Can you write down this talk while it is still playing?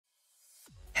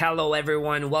Hello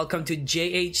everyone, welcome to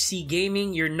JHC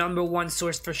Gaming, your #1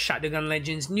 source for Shadowgun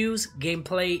Legends news,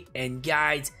 gameplay, and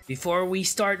guides. Before we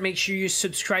start, make sure you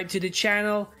subscribe to the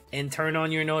channel and turn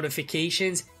on your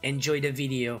notifications. Enjoy the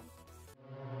video.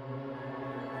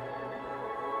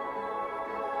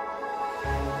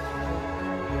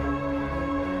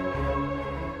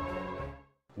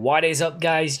 What is up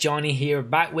guys, Johnny here,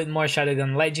 back with more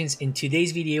Shadowgun Legends. In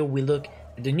today's video, we look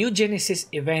at the new Genesis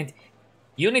event,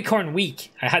 Unicorn Week.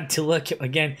 I had to look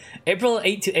again. April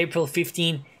 8 to April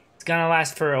 15. It's gonna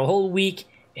last for a whole week.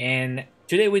 And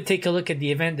today we take a look at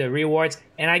the event, the rewards,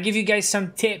 and I give you guys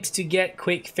some tips to get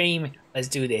quick fame. Let's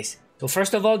do this. So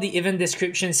first of all, the event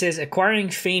description says acquiring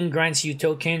fame grants you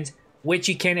tokens, which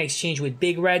you can exchange with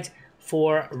Big Red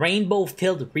for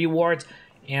rainbow-filled rewards.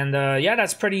 And yeah,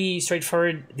 that's pretty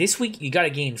straightforward. This week you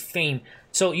gotta gain fame.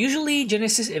 So usually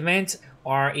Genesis events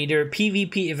are either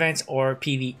PvP events or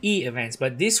PvE events,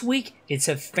 but this week it's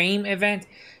a fame event,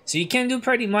 so you can do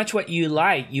pretty much what you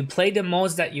like. You play the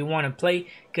modes that you want to play,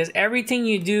 because everything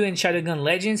you do in Shadowgun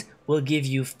Legends will give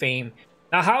you fame.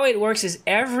 Now how it works is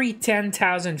every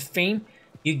 10,000 fame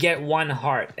you get 1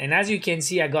 heart, and as you can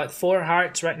see I got 4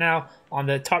 hearts right now on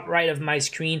the top right of my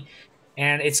screen,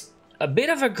 and it's a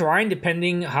bit of a grind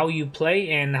depending how you play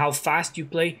and how fast you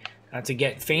play to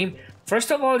get fame.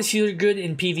 First of all, if you're good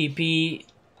in PvP,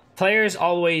 players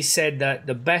always said that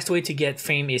the best way to get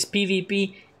fame is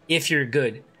PvP if you're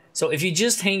good. So if you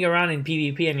just hang around in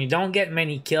PvP and you don't get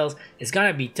many kills, it's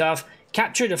gonna be tough.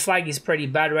 Capture the flag is pretty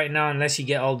bad right now unless you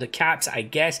get all the caps, I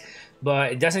guess,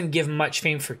 but it doesn't give much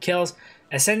fame for kills.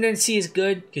 Ascendancy is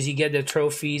good because you get the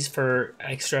trophies for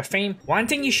extra fame. One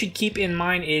thing you should keep in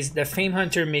mind is the Fame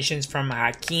Hunter missions from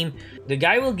Hakim. The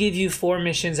guy will give you 4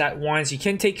 missions at once. You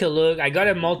can take a look. I got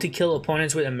a multi-kill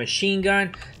opponents with a machine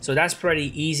gun, so that's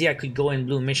pretty easy. I could go in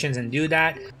blue missions and do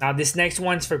that. Now this next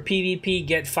one's for PvP,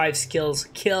 get 5 skills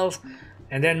kills.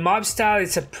 And then mob style,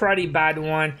 it's a pretty bad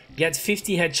one. Get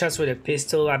 50 headshots with a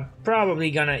pistol. I'm probably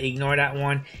gonna ignore that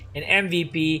one. And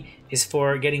MVP is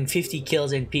for getting 50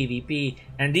 kills in PvP.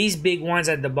 And these big ones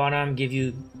at the bottom give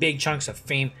you big chunks of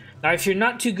fame. Now if you're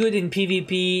not too good in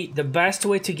PvP, the best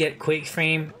way to get quick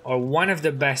fame, or one of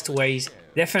the best ways,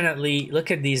 definitely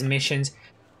look at these missions.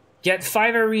 Get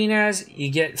 5 arenas, you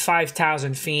get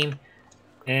 5,000 fame.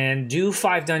 And do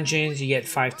 5 dungeons, you get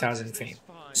 5,000 fame.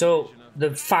 So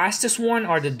the fastest one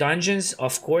are the dungeons,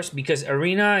 of course, because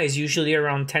arena is usually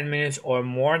around 10 minutes or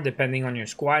more depending on your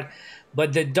squad.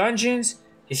 But the dungeons,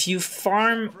 if you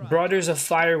farm Brothers of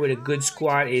Fire with a good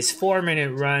squad, is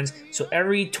 4-minute runs. So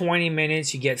every 20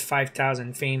 minutes you get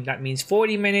 5,000 fame. That means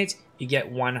 40 minutes you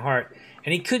get 1 heart.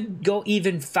 And it could go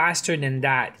even faster than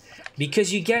that,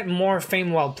 because you get more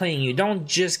fame while playing. You don't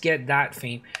just get that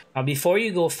fame. Now before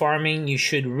you go farming, you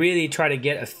should really try to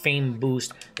get a fame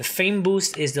boost. The fame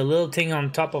boost is the little thing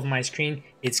on top of my screen.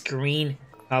 It's green.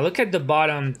 Now look at the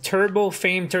bottom. Turbo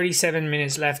fame, 37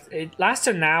 minutes left. It lasts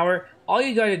an hour. All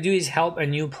you gotta do is help a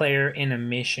new player in a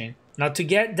mission. Now to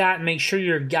get that, make sure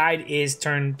your guide is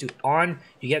turned to on.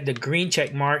 You get the green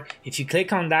check mark. If you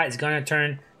click on that, it's gonna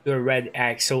turn to a red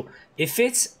X. So if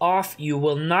it's off, you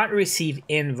will not receive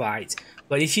invites.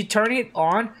 But if you turn it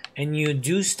on and you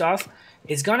do stuff,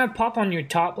 it's gonna pop on your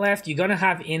top left. You're gonna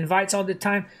have invites all the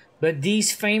time, but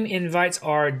these fame invites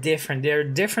are different. They're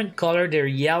different color, they're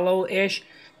yellowish.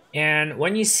 And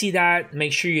when you see that,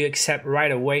 make sure you accept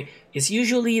right away. It's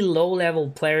usually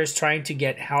low-level players trying to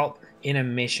get help in a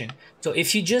mission. So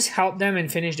if you just help them and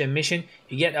finish the mission,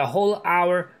 you get a whole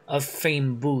hour of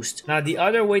fame boost. Now the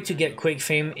other way to get quick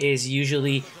fame is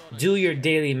usually do your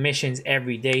daily missions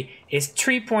every day. It's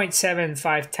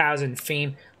 3.75 thousand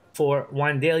fame for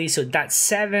 1 daily, so that's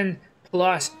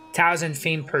 7,000+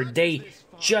 fame per day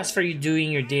just for you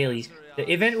doing your dailies. The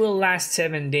event will last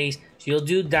 7 days, so you'll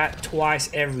do that twice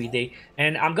every day.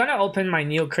 And I'm gonna open my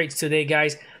Neo crates today,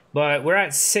 guys, but we're at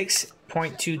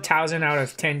 6.2 thousand out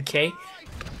of 10k.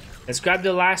 Let's grab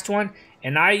the last one,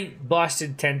 and I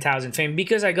busted 10,000 fame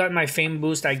because I got my fame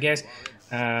boost. I guess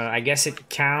it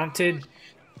counted.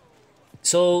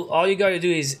 So all you gotta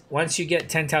do is once you get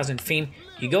 10,000 fame,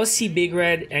 you go see Big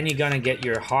Red and you're gonna get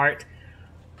your heart.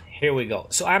 Here we go.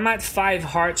 So I'm at 5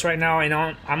 hearts right now, and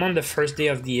I'm on the first day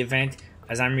of the event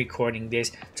as I'm recording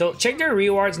this. So check their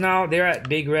rewards now. They're at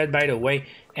Big Red, by the way.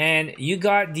 And you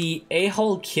got the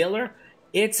A-Hole Killer.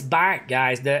 It's back,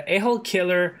 guys. The A-Hole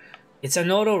Killer, it's an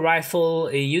auto rifle.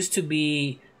 It used to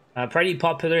be pretty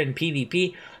popular in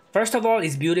PvP. First of all,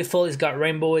 it's beautiful. It's got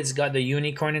rainbow. It's got the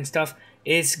unicorn and stuff.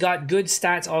 It's got good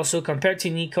stats also compared to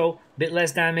Nico. Bit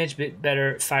less damage, bit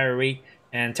better fire rate.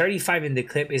 And 35 in the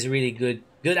clip is really good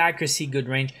Good accuracy, good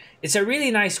range. It's a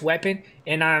really nice weapon,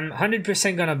 and I'm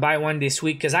 100% gonna buy one this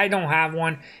week because I don't have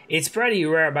one. It's pretty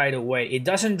rare, by the way. It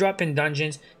doesn't drop in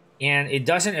dungeons, and it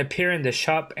doesn't appear in the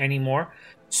shop anymore.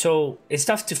 So it's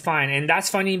tough to find, and that's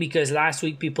funny because last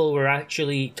week people were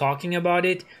actually talking about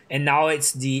it, and now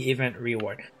it's the event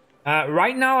reward.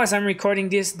 Right now, as I'm recording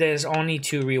this, there's only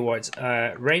 2 rewards: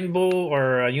 rainbow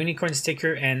or a unicorn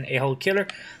sticker and a whole killer.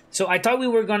 So I thought we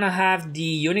were gonna have the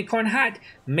unicorn hat.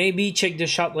 Maybe check the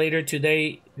shop later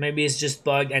today. Maybe it's just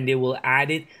bugged and they will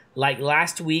add it. Like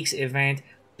last week's event,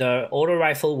 the auto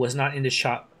rifle was not in the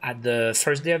shop at the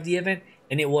first day of the event,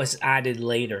 and it was added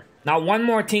later. Now, one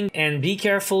more thing, and be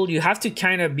careful, you have to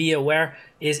kind of be aware,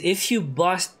 is if you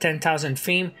bust 10,000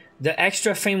 fame, the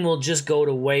extra fame will just go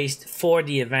to waste for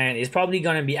the event. It's probably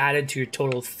going to be added to your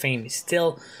total fame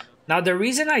still. Now, the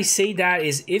reason I say that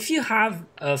is if you have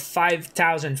a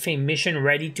 5,000 fame mission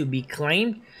ready to be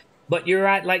claimed, but you're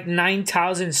at like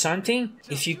 9,000 something,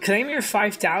 if you claim your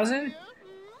 5,000,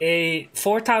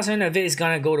 4,000 of it is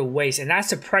going to go to waste, and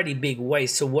that's a pretty big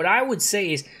waste. So what I would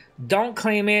say is don't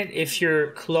claim it if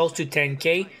you're close to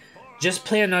 10k. Just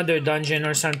play another dungeon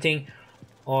or something,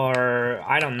 or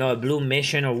I don't know, a blue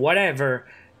mission or whatever,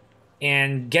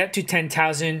 and get to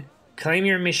 10,000, claim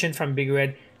your mission from Big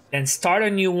Red, then start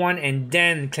a new one, and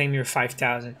then claim your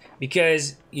 5,000,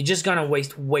 because you're just gonna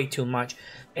waste way too much.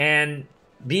 And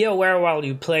be aware while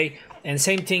you play. And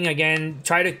same thing again,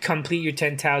 try to complete your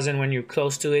 10,000 when you're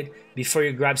close to it before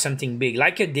you grab something big,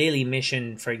 like a daily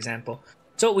mission, for example.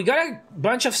 So we got a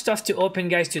bunch of stuff to open,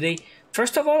 guys, today.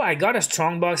 First of all, I got a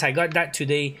strongbox. I got that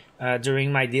today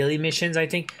during my daily missions, I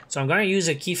think. So I'm gonna use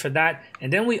a key for that.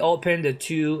 And then we open the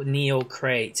 2 Neo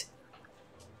crates.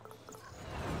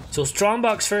 So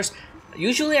strongbox first.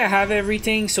 Usually I have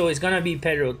everything, so it's gonna be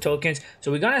Pedro tokens.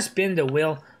 So we're gonna spin the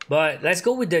wheel, but let's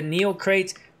go with the Neo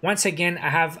crates. Once again, I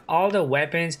have all the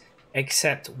weapons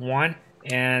except one,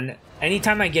 and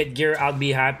anytime I get gear, I'll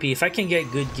be happy. If I can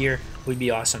get good gear, would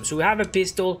be awesome. So we have a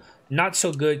pistol, not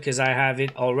so good because I have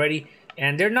it already,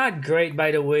 and they're not great, by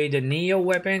the way. The Neo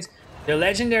weapons, they're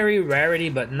legendary rarity,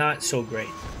 but not so great.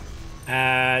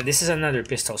 This is another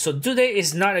pistol. So today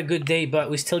is not a good day, but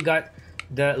we still got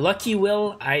the lucky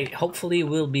wheel. I hopefully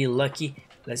will be lucky.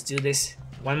 Let's do this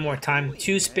one more time.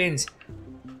 2 spins.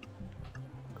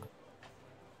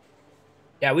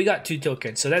 Yeah, we got 2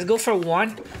 tokens. So let's go for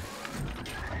 1.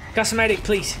 Cosmetic,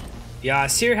 please. Yeah,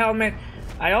 Seer helmet.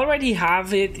 I already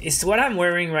have it. It's what I'm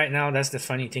wearing right now. That's the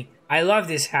funny thing. I love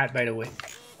this hat, by the way.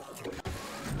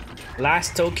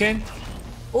 Last token.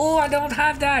 Oh, I don't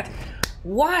have that.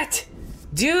 What?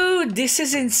 Dude, this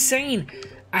is insane.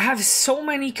 I have so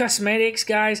many cosmetics,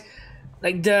 guys.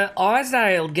 Like, the odds that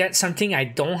I'll get something I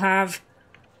don't have.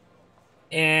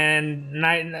 And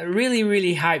I'm really,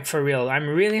 really hyped, for real. I'm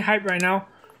really hyped right now.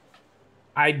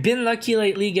 I've been lucky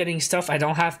lately getting stuff I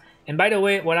don't have. And by the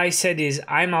way, what I said is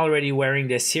I'm already wearing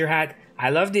the Seer hat. I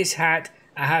love this hat.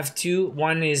 I have 2.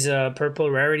 One is purple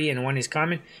rarity and one is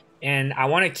common. And I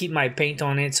want to keep my paint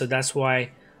on it, so that's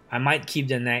why I might keep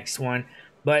the next one.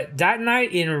 But that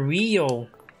night in Rio,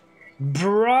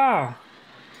 bruh,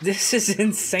 this is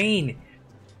insane.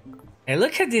 And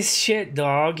look at this shit,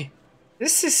 dog.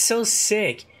 This is so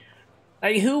sick.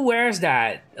 Like, who wears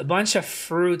that? A bunch of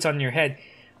fruits on your head.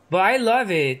 But I love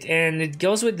it, and it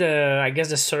goes with the, I guess,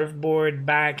 the surfboard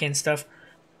back and stuff.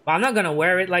 But I'm not gonna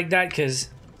wear it like that because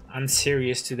I'm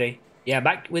serious today. Yeah,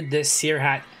 back with the Seer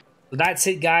hat. So that's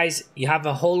it, guys. You have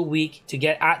a whole week to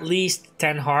get at least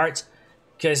 10 hearts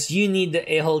because you need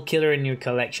the a-hole killer in your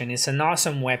collection. It's an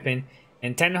awesome weapon,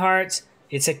 and 10 hearts,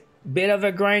 it's a bit of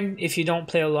a grind if you don't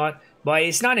play a lot, but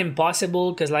it's not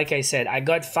impossible because, like I said, I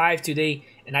got 5 today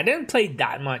and I didn't play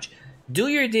that much. Do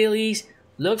your dailies.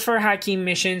 Look for hacking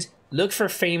missions, look for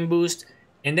fame boost,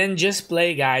 and then just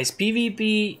play, guys.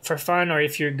 PvP for fun, or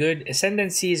if you're good,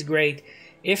 Ascendancy is great.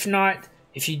 If not,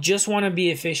 if you just want to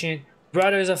be efficient,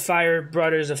 Brothers of Fire,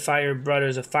 Brothers of Fire,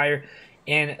 Brothers of Fire.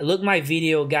 And look my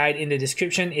video guide in the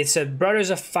description. It's a Brothers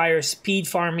of Fire speed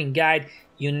farming guide.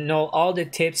 You know all the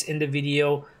tips in the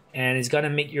video, and it's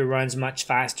gonna make your runs much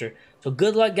faster. So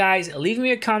good luck, guys. Leave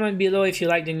me a comment below if you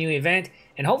like the new event,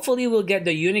 and hopefully we'll get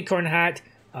the unicorn hat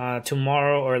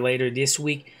tomorrow or later this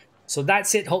week. So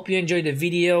that's it. Hope you enjoyed the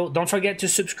video. Don't forget to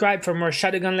subscribe for more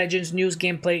Shadowgun Legends news,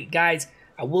 gameplay, guides.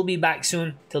 I will be back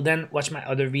soon. Till then, watch my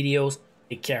other videos.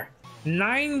 Take care.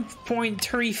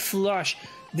 9.3 flush.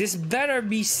 This better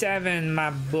be 7,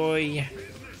 my boy.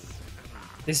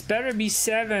 This better be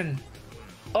 7.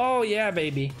 Oh yeah,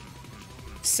 baby.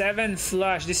 7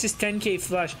 flush. This is 10k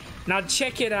flush. Now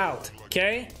check it out,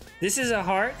 okay? This is a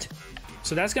heart.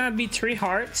 So that's gonna be 3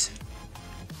 hearts.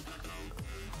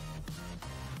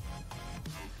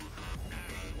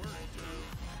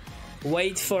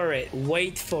 Wait for it.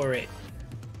 Wait for it.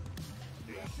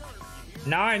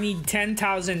 Now I need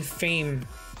 10,000 fame.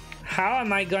 How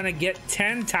am I gonna get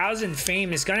 10,000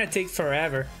 fame? It's gonna take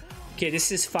forever. Okay,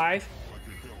 this is 5.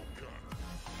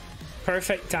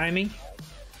 Perfect timing.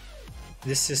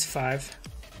 This is 5.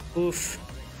 Oof.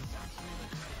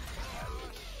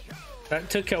 That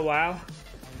took a while.